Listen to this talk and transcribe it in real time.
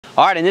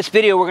All right, in this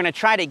video, we're gonna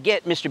try to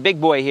get Mr. Big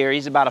Boy here.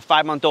 He's about a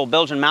 5-month-old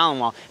Belgian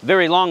Malinois,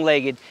 very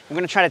long-legged. We're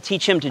gonna try to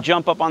teach him to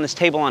jump up on this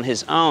table on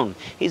his own.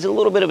 He's a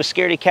little bit of a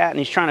scaredy cat, and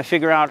he's trying to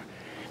figure out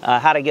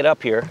how to get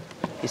up here.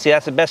 You see,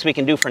 that's the best we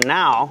can do for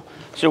now.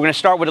 So we're gonna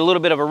start with a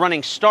little bit of a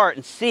running start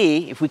and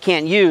see if we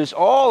can't use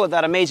all of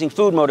that amazing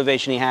food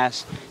motivation he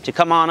has to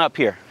come on up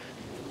here.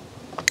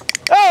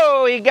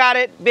 Oh, he got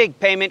it. Big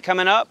payment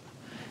coming up.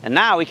 And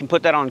now we can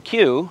put that on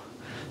cue.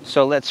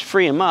 So let's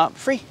free him up.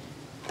 Free.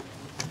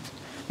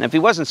 And if he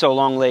wasn't so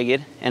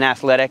long-legged and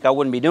athletic, I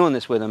wouldn't be doing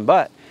this with him,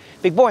 but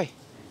Big Boy,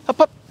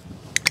 up, up.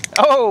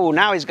 Oh,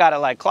 now he's got it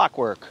like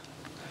clockwork.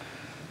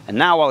 And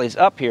now while he's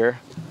up here,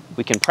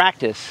 we can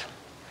practice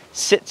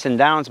sits and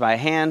downs by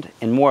hand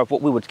and more of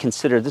what we would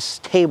consider this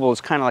table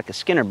is kind of like a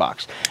Skinner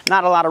box.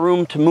 Not a lot of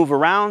room to move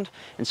around,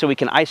 and so we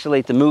can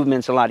isolate the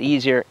movements a lot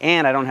easier,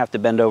 and I don't have to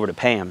bend over to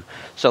pay him.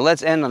 So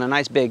let's end on a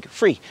nice big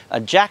free, a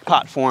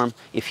jackpot for him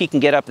if he can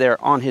get up there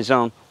on his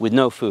own with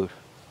no food.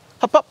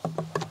 Up,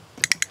 up.